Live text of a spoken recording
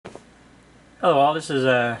Hello all, this is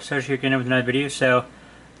Serge here again with another video. So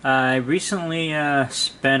I recently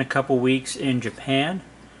spent a couple weeks in Japan,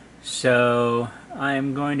 so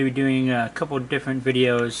I'm going to be doing a couple different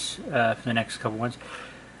videos for the next couple ones,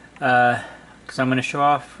 because I'm going to show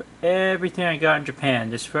off everything I got in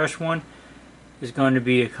Japan. This first one is going to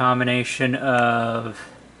be a combination of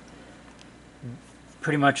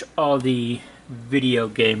pretty much all the video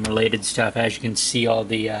game related stuff. As you can see, all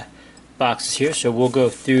the boxes here, so we'll go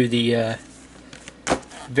through the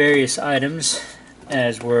various items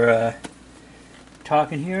as we're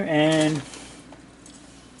talking here, and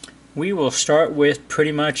we will start with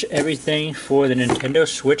pretty much everything for the Nintendo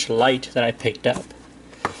Switch Lite that I picked up.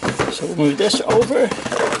 So we'll move this over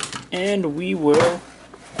and we will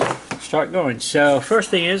start going. So first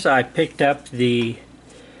thing is, I picked up the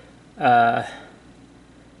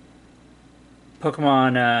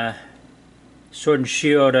Pokemon Sword and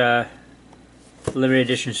Shield limited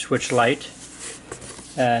edition Switch Lite.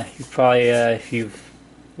 You probably, if you've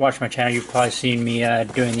watched my channel, you've probably seen me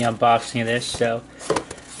doing the unboxing of this. So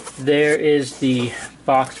there is the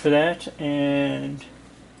box for that, and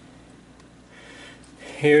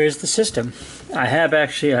here is the system. I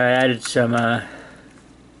added some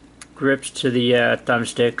grips to the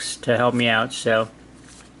thumbsticks to help me out, so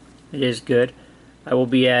it is good. I will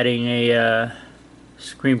be adding a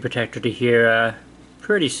screen protector to here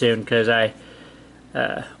pretty soon, because I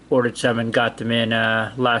ordered some and got them in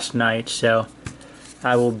last night, so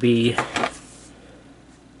I will be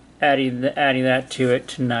adding that to it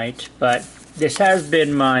tonight. But this has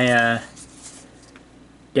been my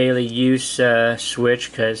daily use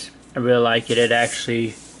Switch, because I really like it. It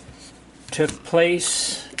actually took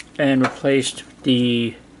place and replaced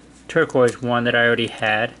the turquoise one that I already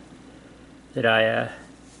had, that I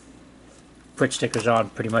put stickers on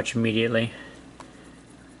pretty much immediately.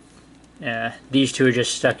 These two are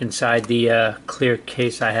just stuck inside the clear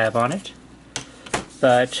case I have on it.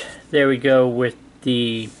 But there we go with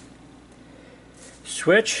the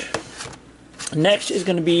Switch. Next is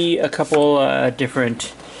going to be a couple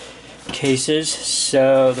different cases.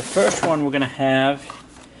 So the first one we're going to have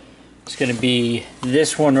is going to be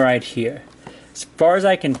this one right here. As far as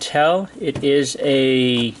I can tell, it is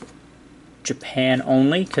a Japan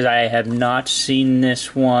only, because I have not seen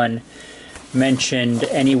this one mentioned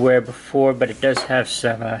anywhere before, but it does have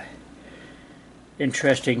some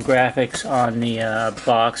interesting graphics on the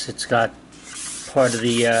box. It's got part of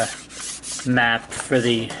the map for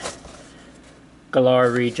the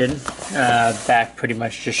Galar region. Back pretty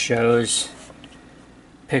much just shows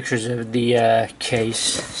pictures of the case.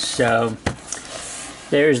 So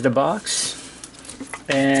there's the box,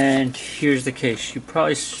 and here's the case. You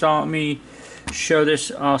probably saw me show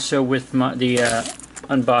this also with the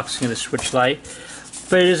unboxing of the Switch Lite,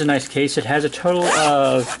 but it is a nice case. It has a total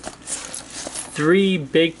of 3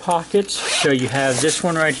 big pockets. So you have this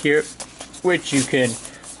one right here, which you can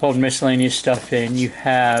hold miscellaneous stuff in. You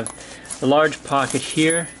have a large pocket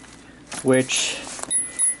here, which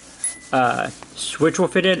Switch will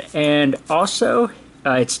fit in, and also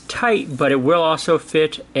it's tight, but it will also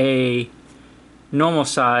fit a normal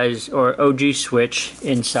size or OG Switch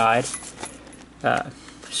inside.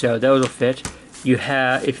 So those will fit. You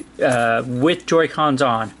have, if with Joy-Cons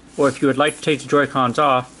on, or if you would like to take the Joy-Cons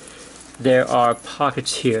off, there are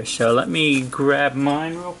pockets here. So let me grab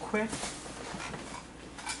mine real quick.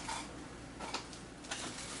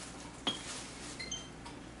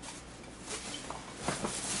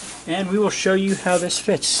 And we will show you how this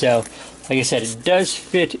fits. So, like I said, it does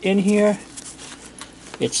fit in here.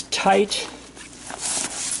 It's tight,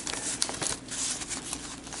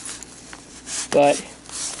 but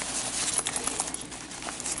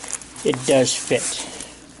it does fit.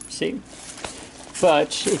 See?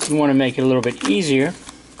 But if you want to make it a little bit easier,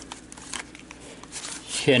 you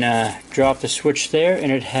can drop the Switch there,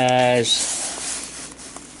 and it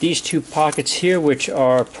has these 2 pockets here, which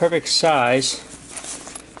are perfect size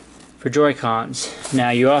for Joy-Cons. Now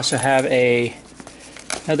you also have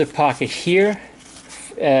another pocket here,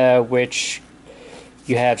 which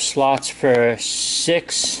you have slots for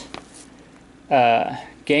 6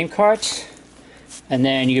 game carts. And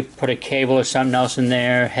then you could put a cable or something else in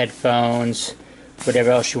there, headphones,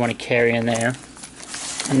 whatever else you want to carry in there.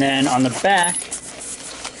 And then on the back,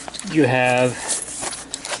 you have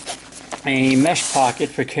a mesh pocket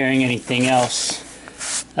for carrying anything else.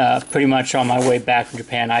 Pretty much on my way back from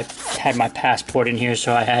Japan, I had my passport in here,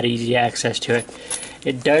 so I had easy access to it.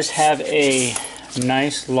 It does have a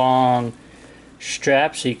nice long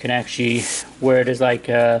strap, so you can actually wear it as like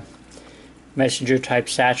a messenger type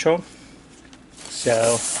satchel.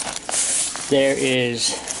 So there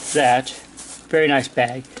is that. Very nice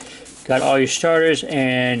bag. Got all your starters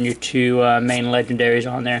and your two main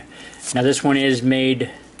legendaries on there. Now this one is made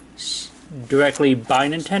directly by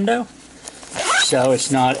Nintendo, so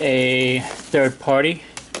it's not a third party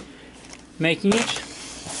making it.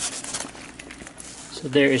 So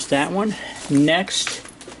there is that one. Next,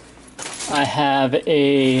 I have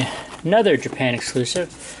another Japan exclusive.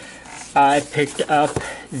 I picked up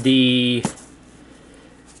the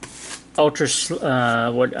Ultra,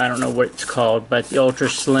 I don't know what it's called, but the Ultra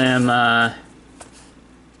Slim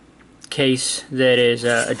case that is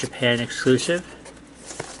a Japan exclusive.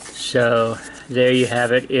 So there you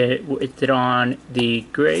have it. It's on the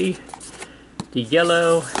gray, the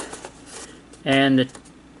yellow, and the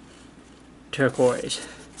turquoise.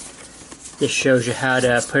 This shows you how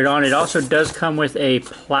to put it on. It also does come with a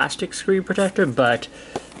plastic screen protector, but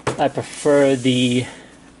I prefer the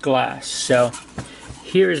glass. So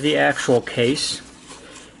here is the actual case.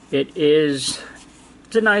 It's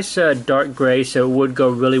a nice dark gray, so it would go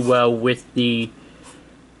really well with the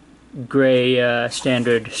gray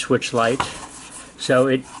standard Switch Lite. So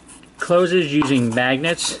it closes using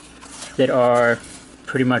magnets that are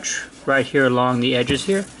pretty much right here along the edges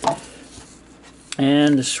here.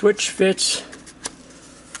 And the Switch fits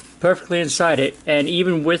perfectly inside it. And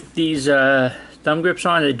even with these thumb grips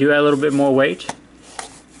on that do have a little bit more weight,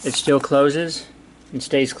 it still closes and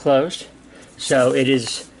stays closed. So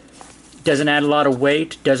it doesn't add a lot of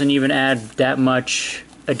weight, doesn't even add that much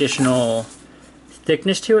additional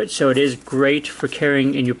thickness to it, so it is great for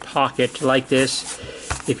carrying in your pocket like this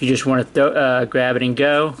if you just want to grab it and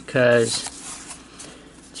go, because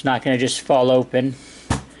it's not going to just fall open.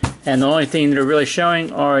 And the only thing that are really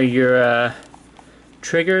showing are your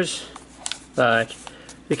triggers, but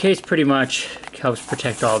the case pretty much helps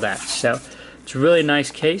protect all that. So it's a really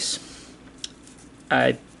nice case.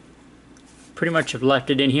 I pretty much have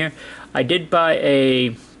left it in here. I did buy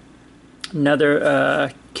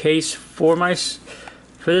another case for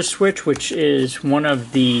the Switch, which is one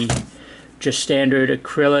of the just standard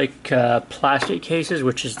acrylic plastic cases,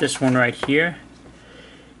 which is this one right here.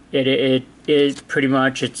 It is pretty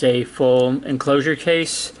much, it's a full enclosure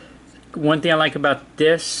case. One thing I like about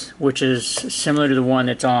this, which is similar to the one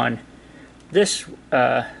that's on this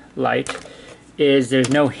light, is there's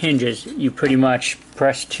no hinges. You pretty much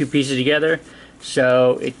press two pieces together,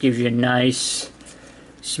 so it gives you a nice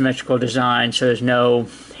symmetrical design, so there's no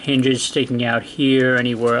hinges sticking out here or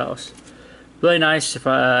anywhere else. Really nice. If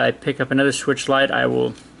I pick up another Switch Lite, I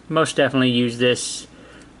will most definitely use this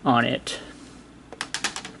on it.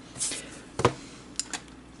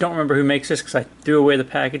 Don't remember who makes this because I threw away the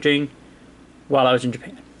packaging while I was in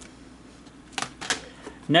Japan.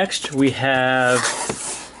 Next we have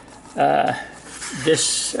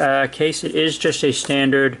this case. It is just a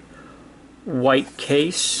standard white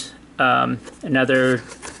case, another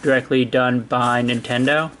directly done by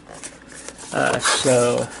Nintendo.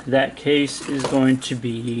 So that case is going to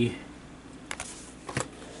be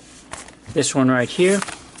this one right here.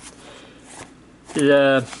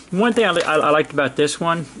 The one thing I liked about this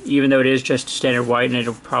one, even though it is just standard white and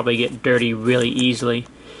it'll probably get dirty really easily,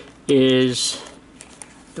 is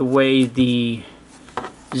the way the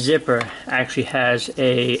zipper actually has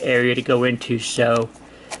a area to go into, so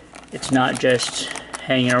it's not just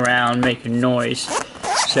hanging around making noise.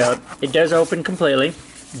 So it does open completely.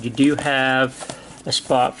 You do have a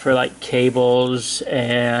spot for like cables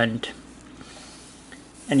and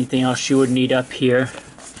anything else you would need up here.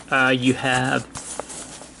 You have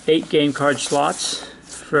 8 game card slots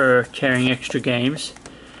for carrying extra games,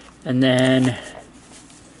 and then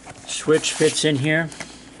Switch fits in here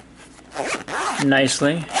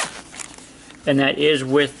nicely, and that is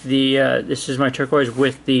with the this is my turquoise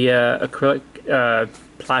with the acrylic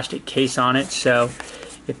plastic case on it, so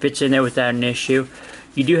it fits in there without an issue.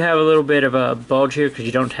 You do have a little bit of a bulge here because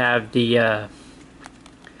you don't have the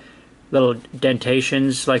little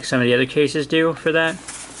dentations like some of the other cases do for that,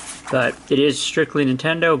 but it is strictly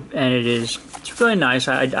Nintendo, and it's really nice.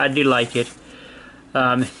 I do like it.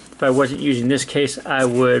 If I wasn't using this case, I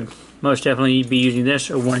would most definitely be using this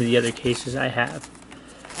or one of the other cases I have.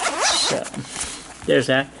 So there's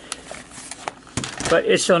that. But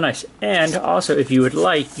it's so nice. And also, if you would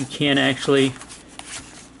like, you can actually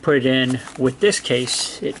put it in with this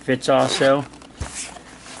case. It fits also.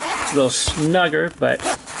 It's a little snugger, but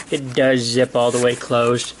it does zip all the way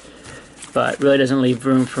closed, but really doesn't leave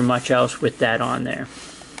room for much else with that on there.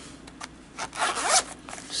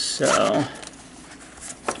 So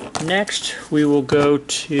next we will go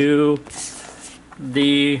to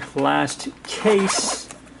the last case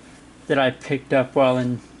that I picked up while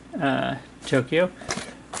in Tokyo,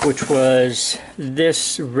 which was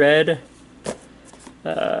this red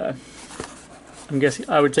I'm guessing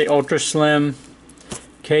I would say ultra slim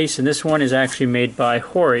case, and this one is actually made by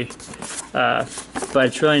Haruhi, but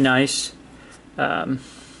it's really nice.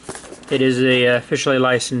 It is a officially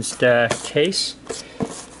licensed case.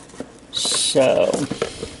 So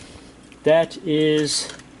that is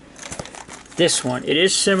this one. It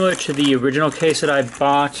is similar to the original case that I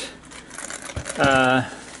bought,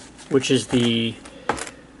 which is the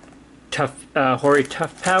Haruhi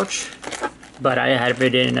Tough Pouch, but I have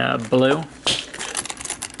it in blue.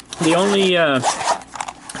 The only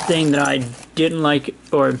thing that I didn't like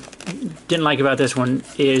about this one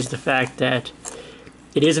is the fact that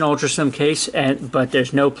it is an ultra slim case, but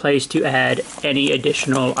there's no place to add any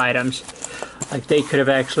additional items. Like they could have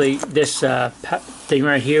actually, this thing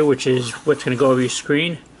right here, which is what's going to go over your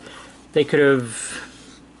screen, they could have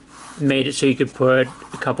made it so you could put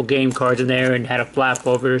a couple game cards in there and had a flap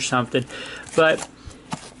over it or something. But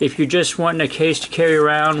if you're just wanting a case to carry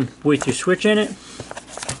around with your Switch in it,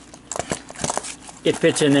 it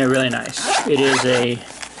fits in there really nice.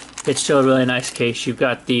 It's still a really nice case. You've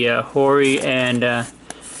got the Haruhi and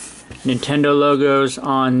Nintendo logos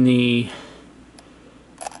on the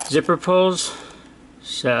zipper pulls,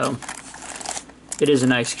 so it is a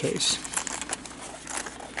nice case.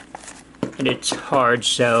 And it's hard,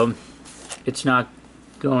 so it's not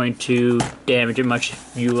going to damage it much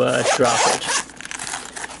if you drop it.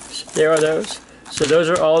 So there are those. So those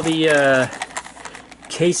are all the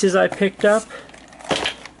cases I picked up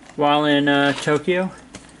while in Tokyo.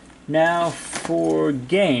 Now for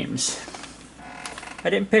games. I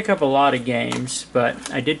didn't pick up a lot of games,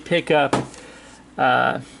 but I did pick up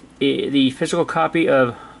the physical copy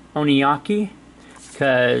of Oninaki,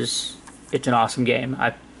 because it's an awesome game.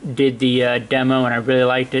 I did the demo and I really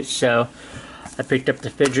liked it, so I picked up the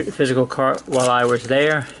physical cart while I was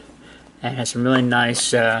there, and it has some really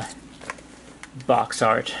nice box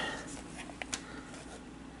art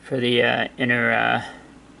for the inner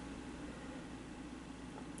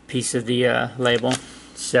piece of the label.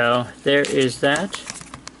 So there is that.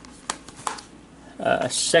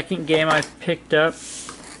 Second game I picked up,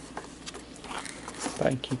 if I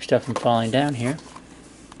can keep stuff from falling down here.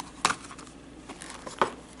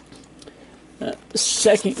 The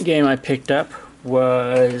second game I picked up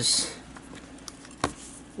was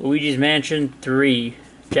Luigi's Mansion 3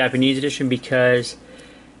 Japanese edition, because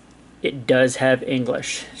it does have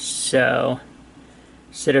English. So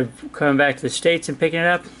instead of coming back to the States and picking it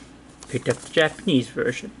up, picked up the Japanese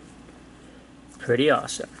version. Pretty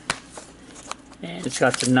awesome. And it's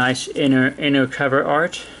got some nice inner cover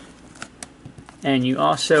art. And you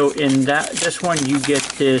also, in this one, you get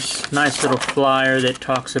this nice little flyer that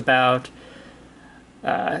talks about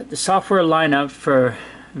the software lineup for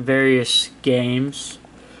various games.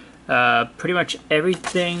 Pretty much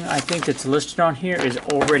everything I think that's listed on here is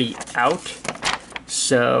already out,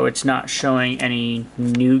 so it's not showing any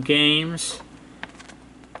new games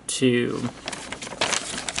to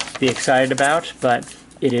be excited about, but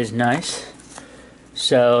it is nice.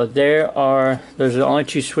 So those are the only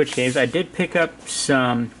two Switch games. I did pick up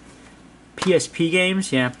some PSP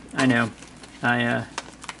games. Yeah, I know. I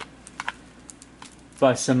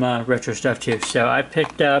bought some retro stuff too. So I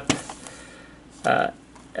picked up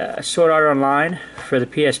Sword Art Online for the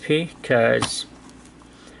PSP, because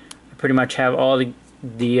I pretty much have all the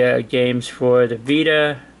games for the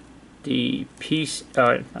Vita, the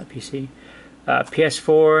PS4,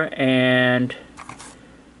 and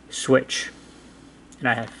Switch. And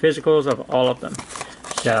I have physicals of all of them.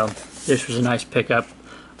 So this was a nice pickup.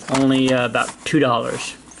 Only about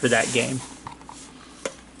 $2 for that game.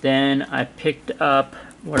 Then I picked up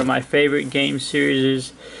one of my favorite game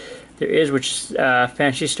series there is, which is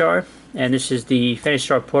Phantasy Star. And this is the Phantasy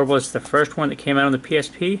Star Portable. It's the first one that came out on the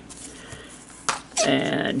PSP.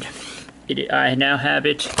 And I now have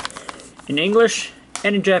it in English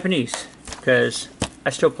and in Japanese, because I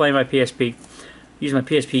still play my PSP. I use my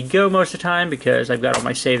PSP Go most of the time because I've got all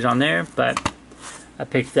my saves on there, but I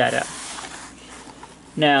picked that up.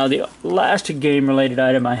 Now, the last game-related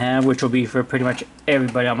item I have, which will be for pretty much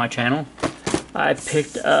everybody on my channel, I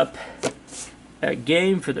picked up a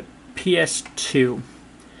game for the PS2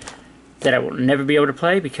 that I will never be able to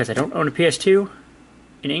play because I don't own a PS2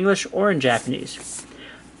 in English or in Japanese.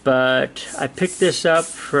 But I picked this up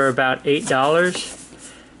for about $8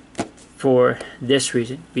 for this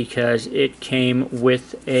reason, because it came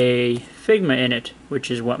with a Figma in it,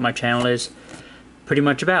 which is what my channel is pretty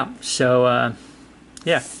much about. So,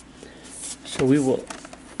 yeah. So we will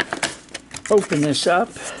open this up.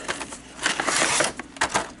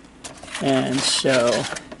 And so,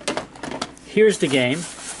 here's the game.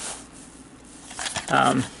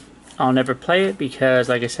 I'll never play it because,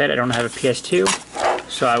 like I said, I don't have a PS2,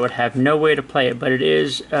 so I would have no way to play it. But it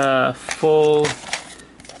is a full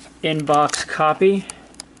in-box copy.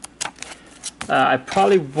 I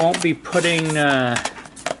probably won't be putting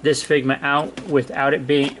this Figma out without it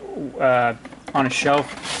being on a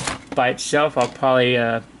shelf by itself. I'll probably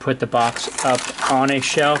put the box up on a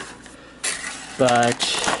shelf,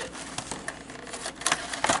 but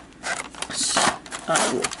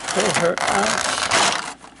I will pull her out.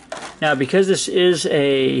 Now, because this is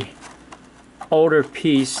a older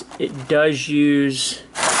piece, it does use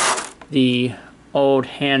the old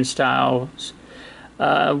hand styles.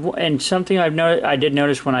 And something I did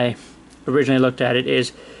notice when I originally looked at it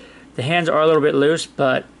is the hands are a little bit loose,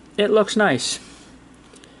 but it looks nice.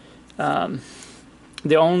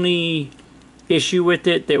 The only issue with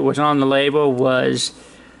it that was on the label was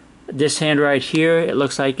this hand right here. It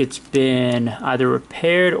looks like it's been either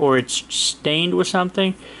repaired or it's stained with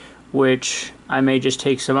something, which I may just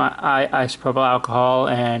take some isopropyl alcohol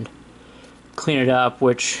and clean it up,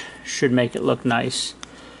 which should make it look nice.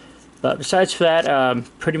 But besides that,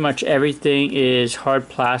 pretty much everything is hard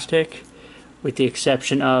plastic, with the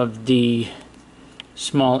exception of the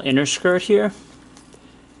small inner skirt here.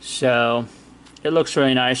 So it looks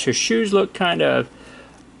really nice. Her shoes look kind of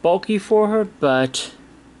bulky for her, but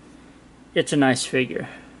it's a nice figure.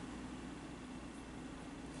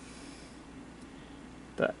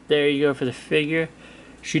 But there you go for the figure.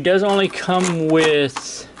 She does only come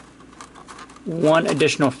with one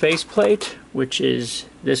additional faceplate, which is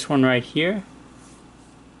this one right here.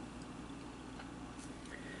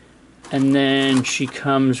 And then she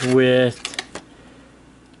comes with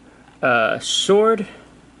a sword,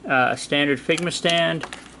 a standard Figma stand,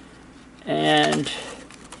 and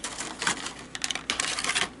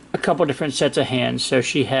a couple different sets of hands. So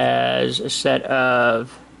she has a set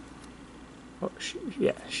of,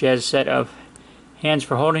 she has a set of hands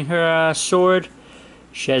for holding her sword.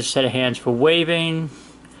 She has a set of hands for waving,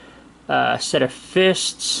 a set of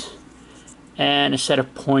fists, and a set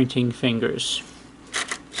of pointing fingers.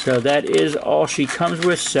 So that is all she comes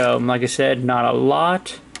with. So, like I said, not a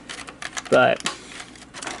lot, but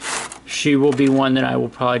she will be one that I will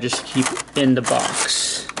probably just keep in the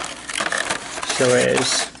box, so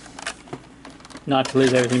as not to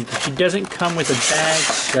lose everything. But she doesn't come with a bag,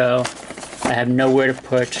 so I have nowhere to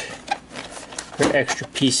put her extra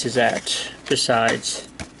pieces at besides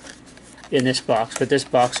in this box. But this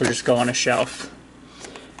box will just go on a shelf.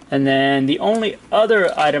 And then the only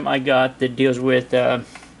other item I got that deals with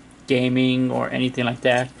gaming or anything like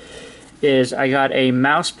that is I got a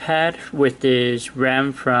mouse pad with this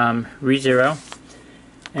RAM from ReZero,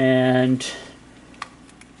 and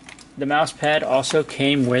the mouse pad also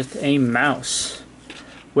came with a mouse,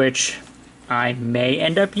 which I may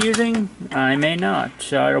end up using, I may not.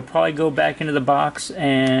 So it'll probably go back into the box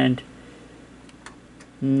and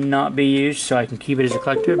not be used, so I can keep it as a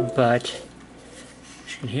collector. But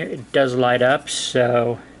as you can hear, it does light up,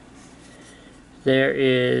 so there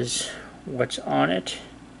is what's on it.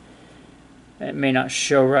 It may not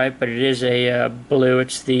show right, but it is a blue.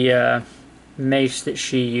 It's the mace that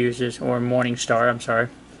she uses, or Morningstar, I'm sorry,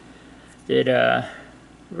 that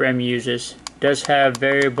Rem uses. It does have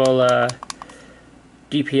variable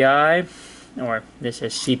DPI, or this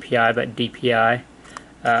says CPI, but DPI,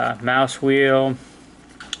 mouse wheel,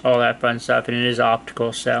 all that fun stuff, and it is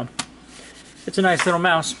optical, so it's a nice little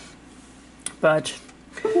mouse. But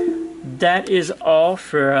that is all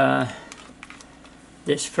for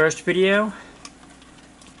this first video.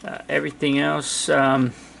 Everything else,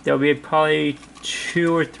 there'll be probably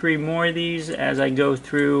 2 or 3 more of these as I go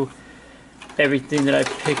through everything that I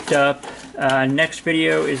picked up. Next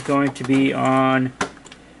video is going to be on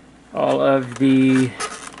all of the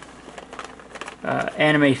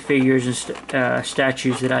anime figures and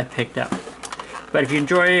statues that I picked up. But if you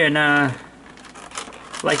enjoy and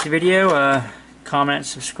like the video, comment,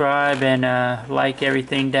 subscribe, and like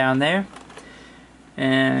everything down there.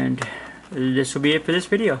 And this will be it for this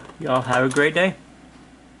video. Y'all have a great day.